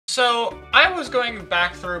So, I was going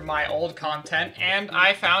back through my old content, and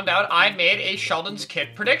I found out I made a Sheldon's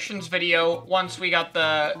Kit predictions video once we got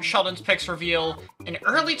the Sheldon's Picks reveal in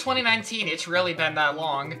early 2019. It's really been that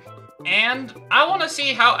long. And I want to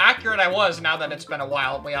see how accurate I was now that it's been a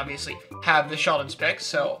while. We obviously have the Sheldon's Picks,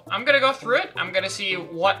 so I'm going to go through it. I'm going to see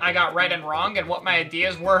what I got right and wrong and what my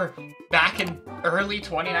ideas were back in early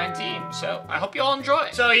 2019. So I hope you all enjoy.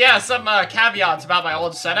 So yeah, some caveats about my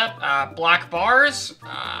old setup. Black bars.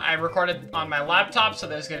 I recorded on my laptop, so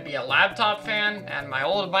there's going to be a laptop fan, and my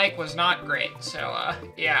old mic was not great. So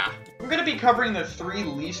yeah. We're going to be covering the 3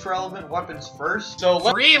 least relevant weapons first. So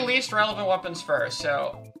 3 least relevant weapons first.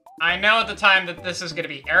 So I know at the time that this is going to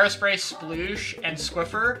be Aerospray, Sploosh, and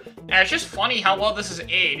Squiffer, and it's just funny how well this is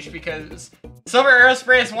aged, because Silver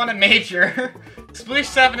Aerospray has won a major, Sploosh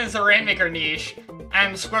 7 is a Rainmaker niche,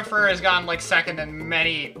 and Squiffer has gone like second in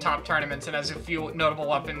many top tournaments and has a few notable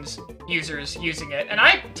weapons users using it. And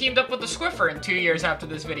I teamed up with the Squiffer in 2 years after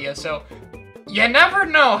this video, so you never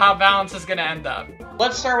know how balance is going to end up.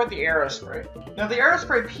 Let's start with the Aerospray. Now the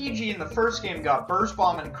Aerospray PG in the first game got Burst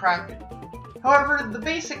Bomb and Kraken. However, the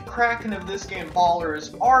basic Kraken of this game, Baller,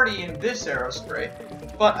 is already in this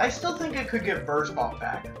Aerospray, but I still think it could get Burst Bomb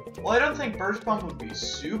back. While I don't think Burst Bomb would be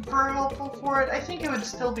super helpful for it, I think it would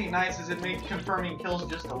still be nice as it made confirming kills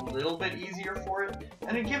just a little bit easier for it,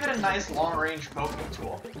 and it'd give it a nice long-range poking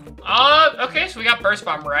tool. Okay, so we got Burst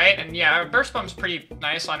Bomb, right? And yeah, Burst Bomb's pretty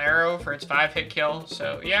nice on Arrow for its 5-hit kill,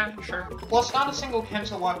 so yeah, sure. Plus, not a single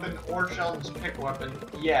Kenta weapon or Sheldon's Pick weapon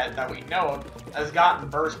yet that we know of has gotten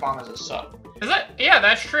Burst Bomb as a sub. Is that? Yeah,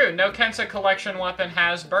 that's true. No Kensa collection weapon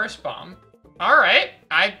has Burst Bomb. Alright,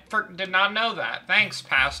 I did not know that. Thanks,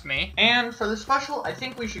 past me. And for the special, I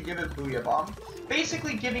think we should give it Booyah Bomb.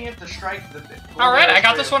 Basically giving it the strike that the Alright, I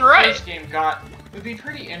got this one right. First game got would be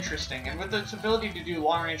pretty interesting, and with its ability to do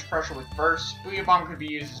long-range pressure with bursts, Booyah Bomb could be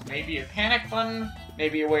used as maybe a panic button,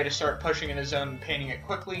 maybe a way to start pushing in a zone and painting it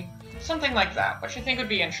quickly, something like that, which I think would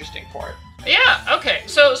be interesting for it. Yeah, okay,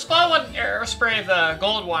 so Spot 1 Aerospray, the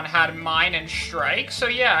gold one, had Mine and Strike, so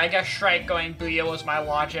yeah, I guess Strike going Booyah was my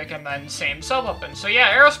logic, and then same sub-weapon. So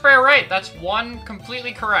yeah, Aerospray right, that's 1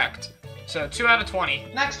 completely correct. So 2 out of 20.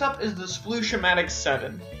 Next up is the Sploosh-O-Matic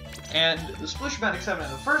 7. And the Sploosh-O-Matic 7 in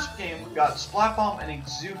the first game got Splat Bomb and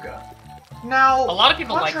Inkzuka. Now, a lot of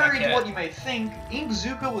people like that contrary kit. to what you may think,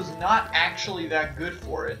 Inkzuka was not actually that good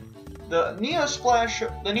for it. The Neo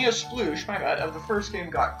Sploosh, my bad, of the first game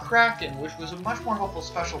got Kraken, which was a much more helpful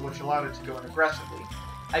special which allowed it to go in aggressively.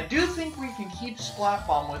 I do think we can keep Splat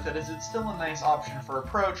Bomb with it as it's still a nice option for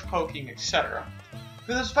approach, poking, etc.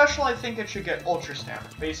 For the special, I think it should get Ultra Stamp,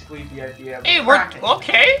 basically the idea of Kraken.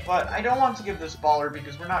 Okay. But I don't want to give this Baller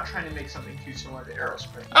because we're not trying to make something too similar to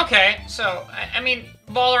Aerospray. Okay, so, I mean,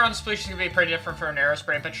 Baller on Sploosh is going to be pretty different for an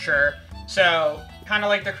Aerospray, but sure. So, kind of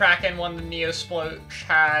like the Kraken one the Neo Sploosh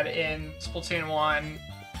had in Splatoon 1,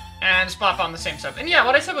 and Spot Bomb the same stuff. And yeah,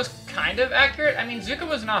 what I said was kind of accurate. I mean, Zuka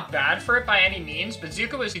was not bad for it by any means, but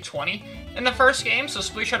Zuka was 220 in the first game, so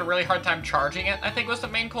Sploosh had a really hard time charging it, I think was the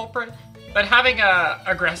main culprit. But having a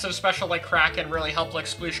aggressive special like Kraken really helped like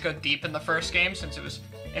Sploosh go deep in the first game since it was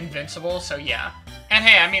invincible, so yeah. And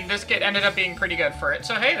hey, I mean, this kit ended up being pretty good for it,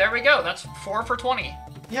 so hey, there we go, that's 4 for 20.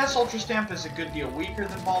 Yes, Ultra Stamp is a good deal weaker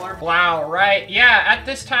than Baller. Wow, right. Yeah, at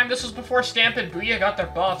this time, this was before Stamp and Booyah got their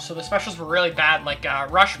buffs, so the specials were really bad. Like,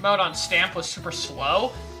 Rush mode on Stamp was super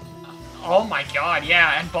slow. Oh my god,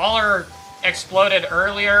 yeah, and Baller exploded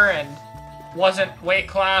earlier and wasn't weight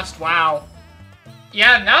classed. Wow.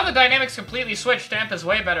 Yeah, now the dynamics completely switched. Stamp is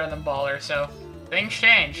way better than Baller, so things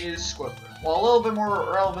change. It is Squiffer. While a little bit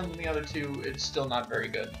more relevant than the other two, it's still not very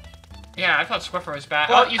good. Yeah, I thought Squiffer was bad.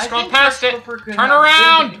 But oh, you scrolled past it. Turn around!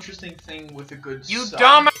 around! Interesting thing with a good You sub.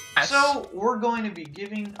 dumbass! So, we're going to be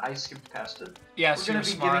giving... I skipped past it. Yes, we're going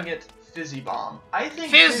to be giving it Fizzy Bomb. I think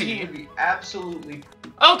Fizzy would be absolutely...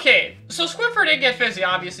 Okay, so Squiffer didn't get Fizzy,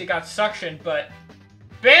 obviously got Suction, but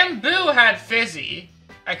Bamboo had Fizzy.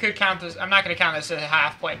 I could count this... I'm not going to count this as a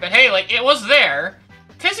half point, but hey, like, it was there.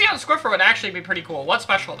 Fizzy on Squiffer would actually be pretty cool. What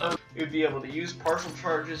special, though? It would be able to use partial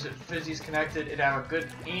charges if Fizzy's connected. It'd have a good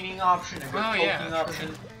painting option, a good poking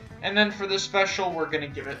option. And then for this special, we're going to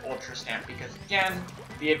give it Ultra Stamp because, again,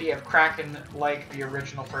 the idea of Kraken, like the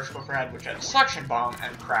original first Squiffer had, which had Suction Bomb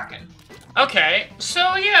and Kraken. Okay,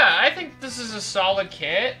 so yeah, I think this is a solid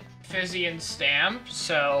kit. Fizzy and Stamp,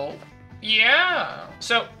 so yeah.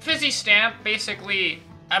 So, Fizzy Stamp, basically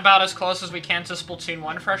about as close as we can to Splatoon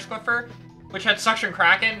 1 Fresh Squiffer, which had Suction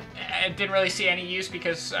Kraken. I didn't really see any use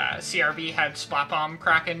because CRB had Splat Bomb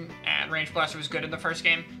Kraken, and Range Blaster was good in the first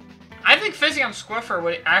game. I think Fizzy on Squiffer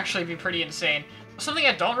would actually be pretty insane. Something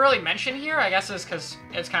I don't really mention here, I guess is because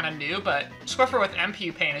it's kind of new, but Swiffer with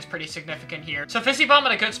MPU pain is pretty significant here. So Fizzy Bomb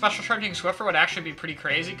and a good special charging Swiffer would actually be pretty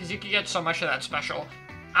crazy, because you could get so much of that special.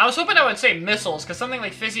 I was hoping I would say missiles, because something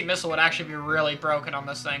like Fizzy Missile would actually be really broken on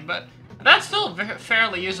this thing, but that's still a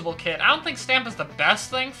fairly usable kit. I don't think Stamp is the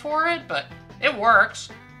best thing for it, but it works.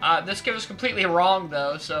 This kit was completely wrong,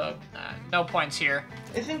 though, so no points here.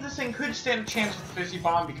 I think this thing could stand a chance with Fizzy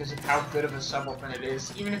Bomb because of how good of a sub-weapon it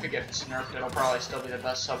is. Even if it gets nerfed, it'll probably still be the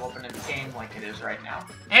best sub-weapon in the game like it is right now.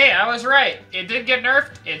 Hey, I was right. It did get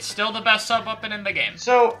nerfed. It's still the best sub-weapon in the game.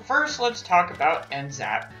 So, first let's talk about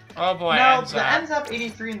NZAP. Oh boy, Now, NZAP. the NZAP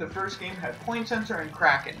 83 in the first game had Point Sensor and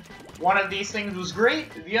Kraken. One of these things was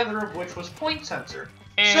great, the other of which was Point Sensor.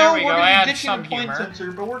 Hey, So there we we're go. going I to had be ditching some the Point humor.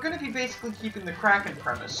 Sensor, but we're going to be basically keeping the Kraken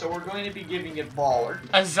premise, so we're going to be giving it Baller.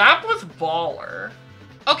 A Zap with Baller.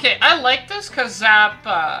 Okay, I like this because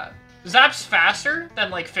Zap's faster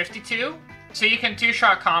than like 52, so you can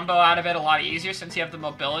two-shot combo out of it a lot easier since you have the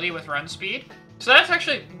mobility with run speed. So that's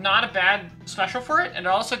actually not a bad special for it, and it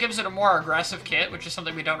also gives it a more aggressive kit, which is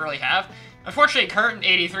something we don't really have. Unfortunately, Curtain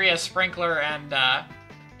 83 has Sprinkler and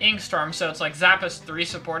Inkstorm, so it's like Zap has 3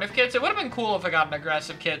 supportive kits. It would have been cool if I got an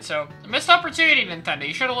aggressive kit, so missed opportunity, Nintendo.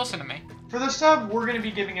 You should have listened to me. For the sub, we're going to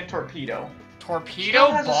be giving it Torpedo. Torpedo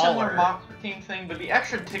Still has a similar Baller. mocking thing, but the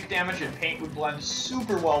extra tick damage and paint would blend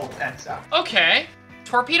super well with NZAP. Okay.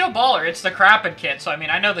 Torpedo Baller, it's the Crapid kit, so I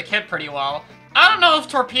mean, I know the kit pretty well. I don't know if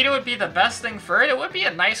Torpedo would be the best thing for it. It would be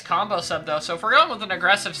a nice combo sub, though, so if we're going with an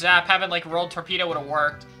aggressive Zap, having, like, rolled Torpedo would have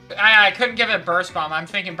worked. I couldn't give it Burst Bomb. I'm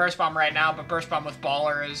thinking Burst Bomb right now, but Burst Bomb with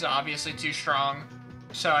Baller is obviously too strong.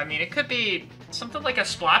 So, I mean, it could be something like a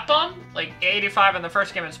Splat Bomb? Like, 85 in the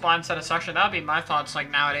first game and Splat instead of Suction. That would be my thoughts, like,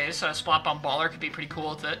 nowadays. So a Splat Bomb Baller could be pretty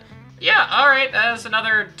cool with it. Yeah, alright, that is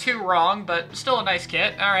another 2 wrong, but still a nice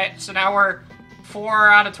kit. Alright, so now we're 4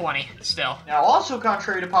 out of 20, still. Now, also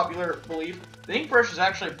contrary to popular belief, the Ink Brush is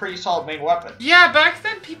actually a pretty solid main weapon. Yeah, back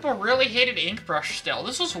then people really hated Ink Brush still.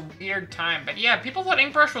 This was a weird time, but yeah, people thought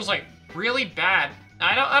Ink Brush was, like, really bad.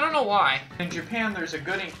 I don't know why. In Japan, there's a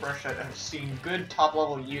good Ink Brush that has seen good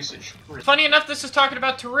top-level usage. Funny enough, this is talking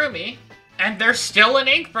about Terumi, and there's still an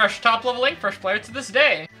Ink Brush, top-level Ink Brush player to this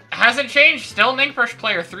day. Hasn't changed, still an Ink Brush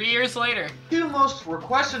player 3 years later. Two most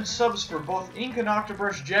requested subs for both Ink and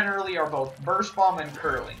Octobrush generally are both Burst Bomb and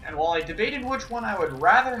Curling, and while I debated which one I would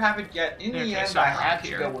rather have it get, in the end I had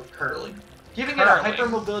to go with Curling. Giving it a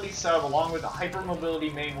hypermobility sub along with a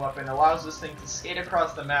hypermobility main weapon allows this thing to skate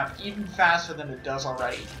across the map even faster than it does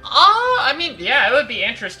already. I mean, yeah, it would be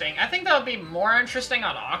interesting. I think that would be more interesting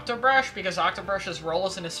on Octobrush because Octobrush's roll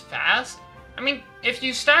isn't as fast. I mean, if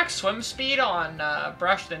you stack swim speed on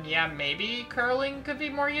Brush, then yeah, maybe Curling could be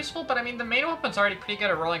more useful, but I mean, the main weapon's already pretty good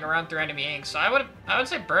at rolling around through enemy ink, so I would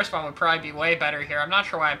say Burst Bomb would probably be way better here. I'm not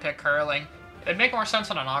sure why I picked Curling. It'd make more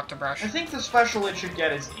sense on an Octobrush. I think the special it should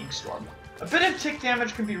get is Inkstorm. A bit of tick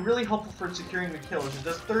damage can be really helpful for securing the kill, as it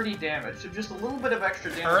does 30 damage, so just a little bit of extra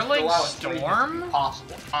damage Curling to allow Storm? to be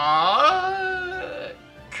possible.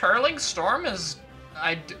 Curling Storm is...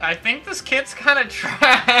 I think this kit's kind of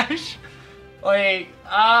trash. Like,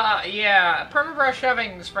 yeah, Permabrush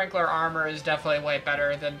having Sprinkler armor is definitely way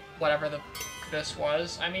better than whatever this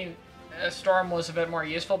was. I mean, Storm was a bit more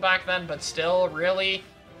useful back then, but still, really,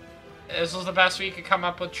 this was the best we could come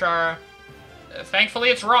up with, Chara. Thankfully,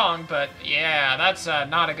 it's wrong, but yeah, that's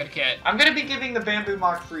not a good kit. I'm gonna be giving the Bamboo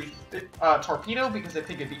Mach 3 Torpedo because I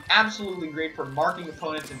think it'd be absolutely great for marking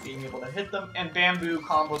opponents and being able to hit them, and Bamboo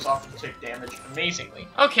combos off the tick damage amazingly.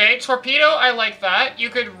 Okay, Torpedo, I like that. You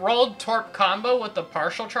could roll Torp combo with the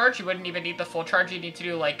partial charge. You wouldn't even need the full charge. You need to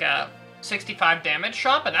do like a 65 damage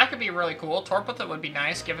shot, but that could be really cool. Torp with it would be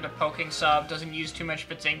nice. Give it a poking sub. Doesn't use too much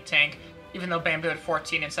of its ink tank. Even though Bamboo had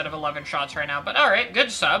 14 instead of 11 shots right now. But alright, good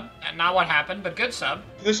sub. Not what happened, but good sub.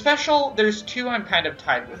 For the special, there's 2 I'm kind of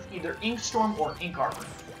tied with, either Inkstorm or Ink Armor.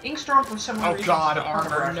 Inkstorm for similar reasons God, to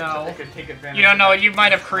armor, no. they could take advantage You don't know of what you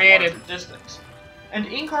might have from a created. larger distance. And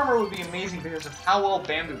Ink Armor would be amazing because of how well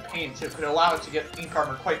Bamboo paints. It could allow it to get Ink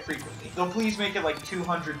Armor quite frequently. Though please make it like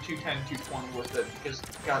 200, 210, 220 with it, because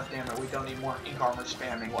god damn it, we don't need more Ink Armor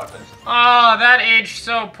spamming weapons. Oh, that aged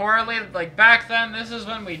so poorly. Like, back then, this is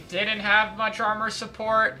when we didn't have much armor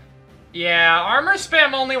support. Yeah, armor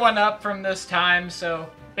spam only went up from this time, so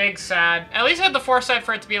big sad. At least I had the foresight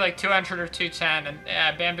for it to be like 200 or 210,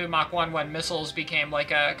 and Bamboo Mach 1 when missiles became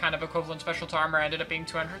like a kind of equivalent special to armor ended up being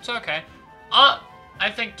 200, so okay. I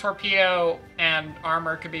think Torpedo and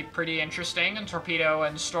Armor could be pretty interesting, and Torpedo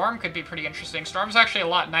and Storm could be pretty interesting. Storm's actually a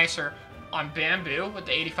lot nicer on Bamboo with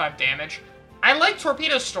the 85 damage. I like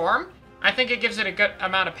Torpedo Storm. I think it gives it a good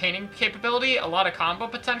amount of painting capability, a lot of combo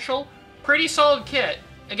potential. Pretty solid kit.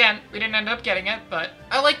 again, we didn't end up getting it, but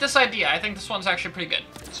I like this idea. I think this one's actually pretty good.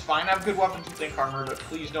 It's fine to have good weapons with ink armor, but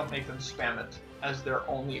please don't make them spam it as their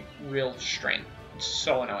only real strength. It's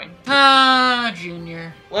so annoying. Ah,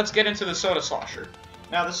 Junior. Let's get into the Soda Slosher.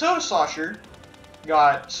 Now, the Soda Slosher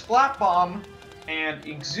got Splat Bomb and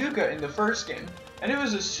Inkzuka in the first game, and it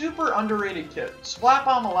was a super underrated kit. Splat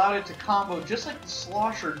Bomb allowed it to combo just like the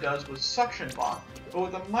Slosher does with Suction Bomb, but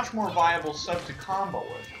with a much more viable sub to combo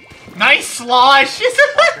with. Nice slosh!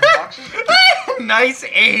 Nice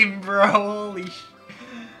aim, bro. Holy sh...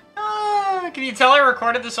 can you tell I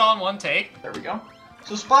recorded this all in one take? There we go.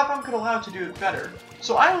 So Splat Bomb could allow it to do it better.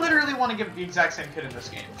 So I literally want to give the exact same kit in this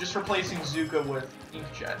game, just replacing Zuka with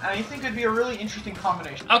Inkjet. And I think it'd be a really interesting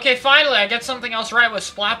combination. Okay, finally, I get something else right with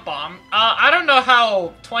Splat Bomb. I don't know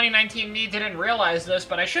how 2019 me didn't realize this,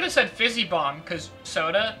 but I should have said Fizzy Bomb, because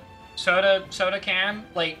soda can.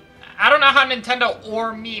 Like, I don't know how Nintendo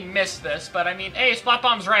or me missed this, but I mean, hey, Splat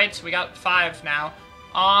Bomb's right, so we got 5 now.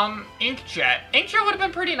 Inkjet. Inkjet would have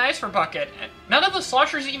been pretty nice for Bucket. None of the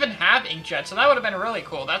Sloshers even have Inkjet, so that would have been really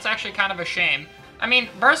cool. That's actually kind of a shame. I mean,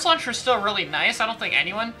 Burst Launcher's still really nice. I don't think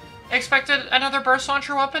anyone expected another Burst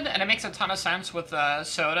Launcher weapon, and it makes a ton of sense with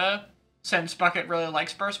Soda, since Bucket really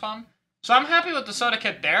likes Burst Bomb. So I'm happy with the Soda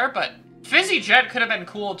kit there, but Fizzy Jet could have been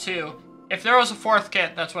cool too. If there was a 4th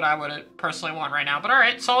kit, that's what I would personally want right now. But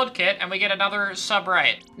alright, solid kit, and we get another sub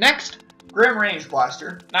right. Next, Grim Range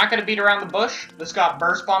Blaster. Not gonna beat around the bush. This got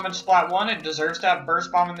Burst Bomb in Splat 1 and deserves to have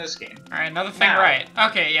Burst Bomb in this game. Alright, another thing right.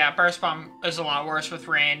 Okay, yeah, Burst Bomb is a lot worse with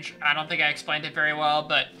range. I don't think I explained it very well,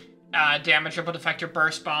 but damage up with effective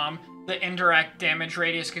Burst Bomb. The indirect damage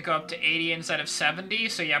radius could go up to 80 instead of 70,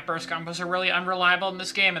 so yeah, Burst Combos are really unreliable in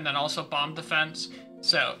this game, and then also Bomb Defense.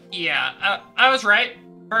 So, yeah, I was right.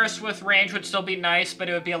 Burst with range would still be nice, but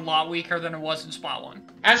it would be a lot weaker than it was in Splat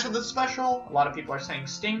 1. As for the special, a lot of people are saying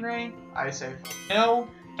Stingray. I say no.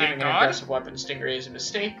 Giving an aggressive weapon Stingray is a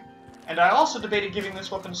mistake. And I also debated giving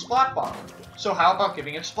this weapon Splat Bomb. So how about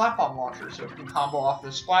giving it Splat Bomb Launcher so it can combo off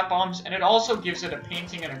the Splat Bombs, and it also gives it a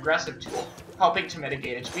painting and aggressive tool, helping to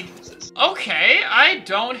mitigate its weaknesses. Okay, I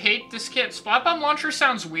don't hate this kit. Splat Bomb Launcher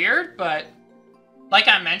sounds weird, but like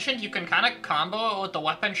I mentioned, you can kind of combo it with the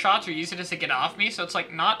weapon shots or use it as a get off me, so it's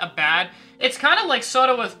like not a bad... It's kind of like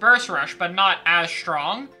Soda with Burst Rush, but not as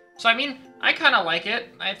strong. So I mean, I kind of like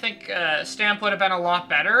it. I think Stamp would have been a lot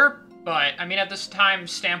better, but I mean at this time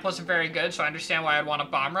Stamp wasn't very good, so I understand why I'd want a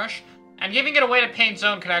Bomb Rush. And giving it away to Paint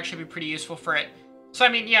Zone could actually be pretty useful for it. So I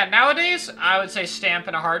mean, yeah, nowadays I would say Stamp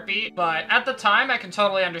in a heartbeat, but at the time I can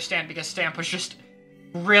totally understand because Stamp was just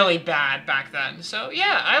really bad back then. So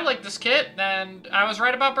yeah, I like this kit, and I was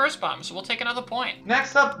right about Burst Bomb, so we'll take another point.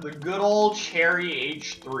 Next up, the good old Cherry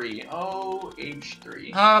H3. Oh,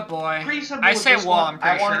 H3. Oh boy. I say wall, I'm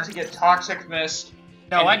pretty sure. I wanted to get Toxic Mist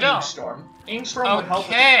and I don't. Inkstorm. Inkstorm would help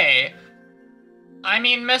with it. Okay. I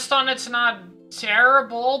mean, Mist on it's not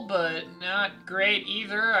terrible, but not great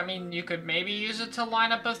either. I mean, you could maybe use it to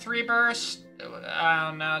line up a 3 burst. I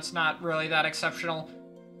don't know, it's not really that exceptional.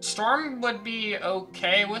 Storm would be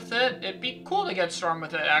okay with it. It'd be cool to get Storm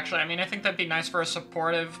with it, actually. I mean, I think that'd be nice for a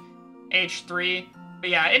supportive H3. But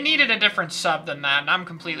yeah, it needed a different sub than that, and I'm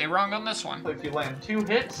completely wrong on this one. If you land 2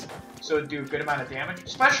 hits, so it'd do a good amount of damage,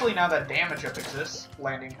 especially now that damage up exists.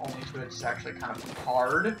 Landing only 2 hits is actually kind of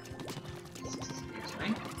hard. Excuse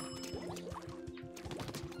me.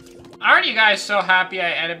 Aren't you guys so happy I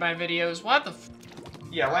edit my videos? What the f—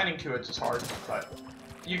 Yeah, landing 2 hits is hard, but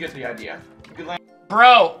you get the idea. If you land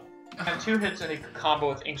Bro! and 2 hits and it could combo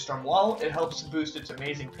with Inkstorm well, it helps to boost its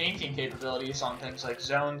amazing painting capabilities on things like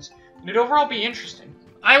zones, and it'd overall be interesting.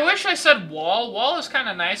 I wish I said wall. Wall is kind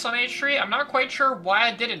of nice on H3. I'm not quite sure why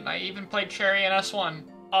I didn't. I even played Cherry in S1.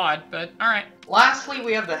 Odd, but alright. Lastly,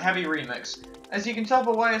 we have the Heavy Remix. As you can tell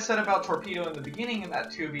by what I said about Torpedo in the beginning and that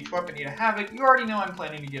 2 of each weapon need to have it, you already know I'm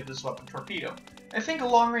planning to give this weapon Torpedo. I think a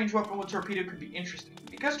long-range weapon with Torpedo could be interesting.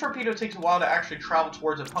 Because Torpedo takes a while to actually travel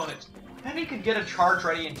towards opponents, Heavy could get a charge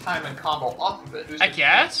ready in time and combo off of it. I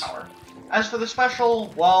guess? Power. As for the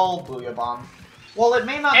special, well, Booyah Bomb. While it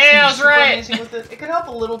may not seem super amazing with it, it could help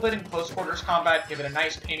a little bit in close quarters combat, give it a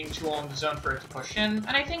nice painting tool in the zone for it to push in, and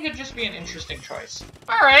I think it'd just be an interesting choice.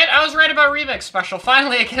 Alright, I was right about Remix Special.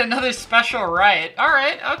 Finally, I get another special right.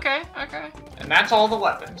 Alright, okay. And that's all the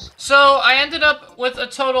weapons. So, I ended up with a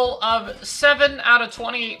total of 7 out of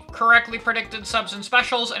 20 correctly predicted subs and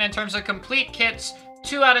specials, and in terms of complete kits,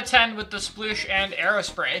 2 out of 10 with the Sploosh and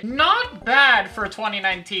Aerospray. Not bad for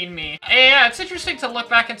 2019 me. Yeah, it's interesting to look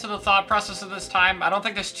back into the thought process of this time. I don't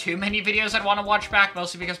think there's too many videos I'd want to watch back,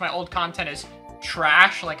 mostly because my old content is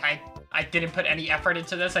trash. Like, I didn't put any effort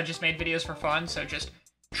into this. I just made videos for fun, so just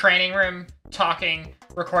training room, talking,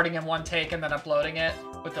 recording in one take, and then uploading it.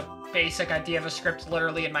 with a basic idea of a script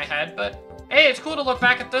literally in my head, but hey, it's cool to look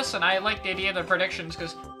back at this, and I like the idea of the predictions,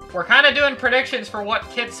 because we're kind of doing predictions for what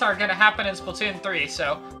kits are going to happen in Splatoon 3,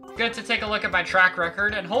 so good to take a look at my track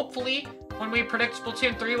record, and hopefully, when we predict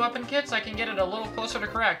Splatoon 3 weapon kits, I can get it a little closer to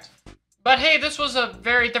correct. But hey, this was a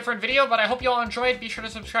very different video, but I hope you all enjoyed. Be sure to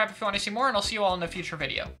subscribe if you want to see more, and I'll see you all in a future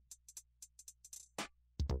video.